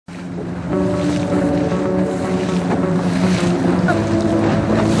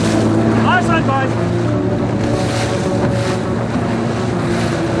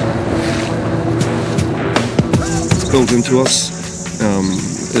built into us.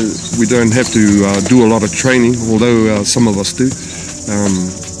 We don't have to do a lot of training, although some of us do.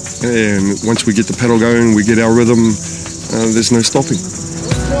 And once we get the paddle going, we get our rhythm, there's no stopping.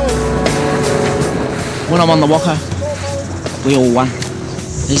 When I'm on the waka, we all won.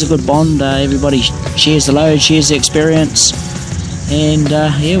 There's a good bond, everybody shares the load, shares the experience, and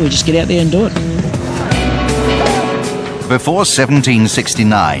yeah, we just get out there and do it. Before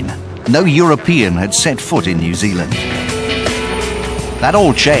 1769, no European had set foot in New Zealand. That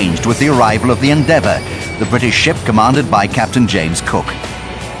all changed with the arrival of the Endeavour, the British ship commanded by Captain James Cook.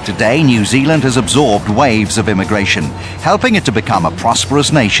 Today, New Zealand has absorbed waves of immigration, helping it to become a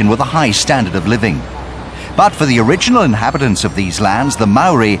prosperous nation with a high standard of living. But for the original inhabitants of these lands, the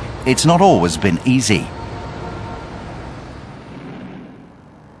Maori, it's not always been easy.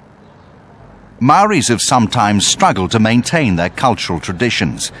 Maoris have sometimes struggled to maintain their cultural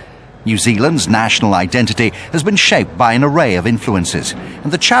traditions. New Zealand's national identity has been shaped by an array of influences,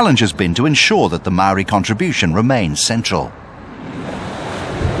 and the challenge has been to ensure that the Maori contribution remains central.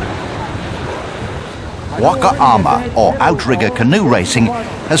 Waka ama, or outrigger canoe racing,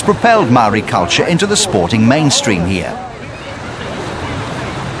 has propelled Maori culture into the sporting mainstream here.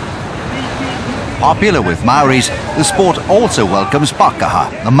 Popular with Maoris, the sport also welcomes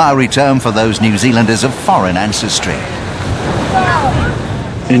pakaha, the Maori term for those New Zealanders of foreign ancestry.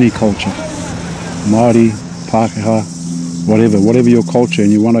 Any culture, Māori, Pākehā, whatever your culture,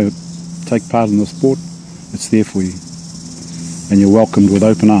 and you want to take part in the sport, it's there for you. And you're welcomed with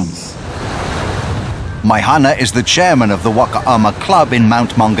open arms. Maihana is the chairman of the Waka Ama Club in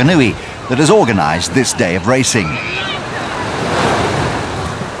Mount Maunganui that has organised this day of racing.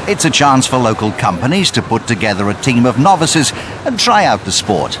 It's a chance for local companies to put together a team of novices and try out the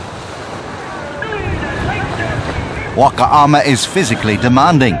sport. Waka Ama is physically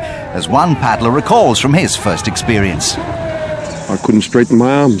demanding, as one paddler recalls from his first experience. I couldn't straighten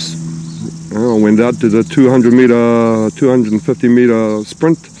my arms. I went out to the 250 metre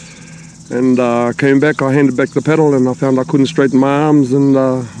sprint, and came back, I handed back the paddle, and I found I couldn't straighten my arms, and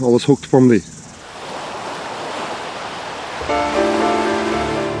I was hooked from there.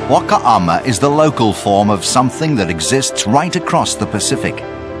 Waka Ama is the local form of something that exists right across the Pacific.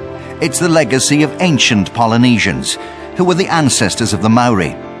 It's the legacy of ancient Polynesians, who were the ancestors of the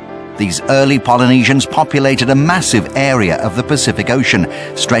Maori. These early Polynesians populated a massive area of the Pacific Ocean,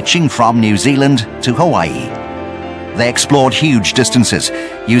 stretching from New Zealand to Hawaii. They explored huge distances,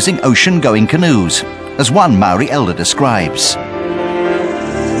 using ocean-going canoes, as one Maori elder describes.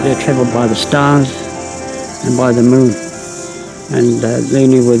 They travelled by the stars and by the moon, and they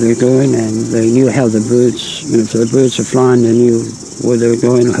knew where they were going, and they knew how the birds, if the birds were flying, they knew where they were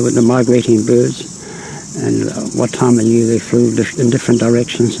going, with the migrating birds, and what time of year they flew in different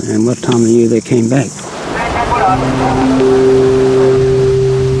directions, and what time of year they came back.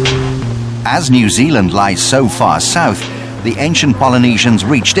 As New Zealand lies so far south, the ancient Polynesians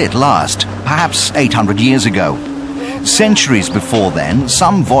reached it last, perhaps 800 years ago. Centuries before then,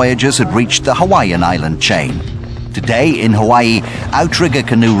 some voyagers had reached the Hawaiian island chain. Today in Hawaii, outrigger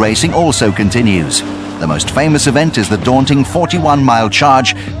canoe racing also continues. The most famous event is the daunting 41-mile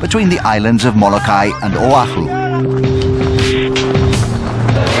charge between the islands of Molokai and Oahu.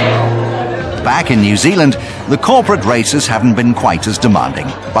 Back in New Zealand, the corporate races haven't been quite as demanding,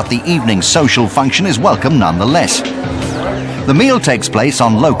 but the evening social function is welcome nonetheless. The meal takes place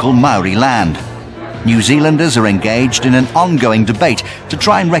on local Maori land. New Zealanders are engaged in an ongoing debate to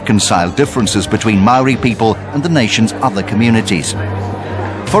try and reconcile differences between Maori people and the nation's other communities.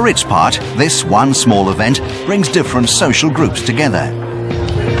 For its part, this one small event brings different social groups together.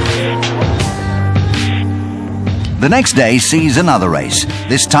 The next day sees another race,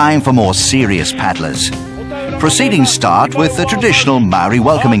 this time for more serious paddlers. Proceedings start with the traditional Maori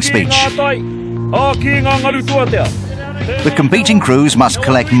welcoming speech. The competing crews must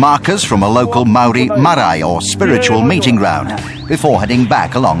collect markers from a local Maori marae, or spiritual meeting ground, before heading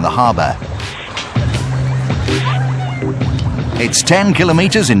back along the harbour. It's 10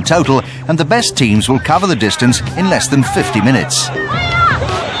 kilometres in total, and the best teams will cover the distance in less than 50 minutes.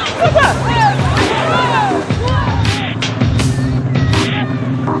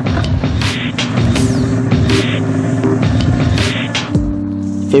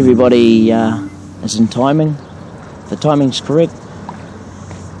 If everybody is in timing, the timing's correct,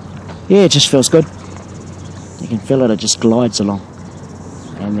 yeah, it just feels good. You can feel it just glides along.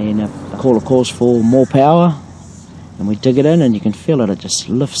 And then if the caller calls for more power, and we dig it in, and you can feel it just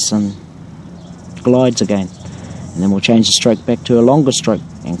lifts and glides again. And then we'll change the stroke back to a longer stroke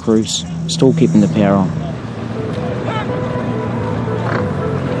and cruise, still keeping the power on.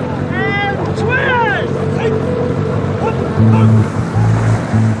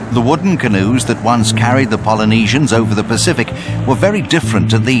 The wooden canoes that once carried the Polynesians over the Pacific were very different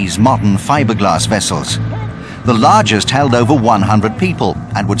to these modern fiberglass vessels. The largest held over 100 people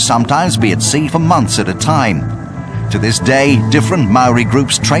and would sometimes be at sea for months at a time. To this day, different Maori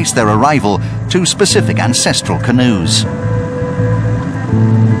groups trace their arrival to specific ancestral canoes.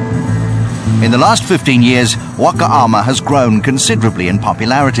 In the last 15 years, waka ama has grown considerably in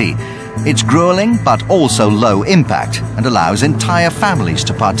popularity. It's grueling but also low impact and allows entire families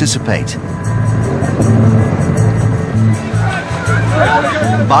to participate.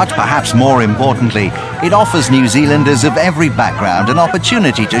 But perhaps more importantly, it offers New Zealanders of every background an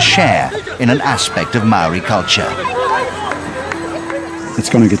opportunity to share in an aspect of Maori culture. It's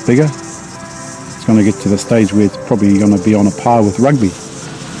going to get bigger. It's going to get to the stage where it's probably going to be on a par with rugby.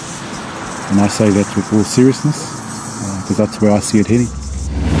 And I say that with all seriousness, because that's where I see it heading.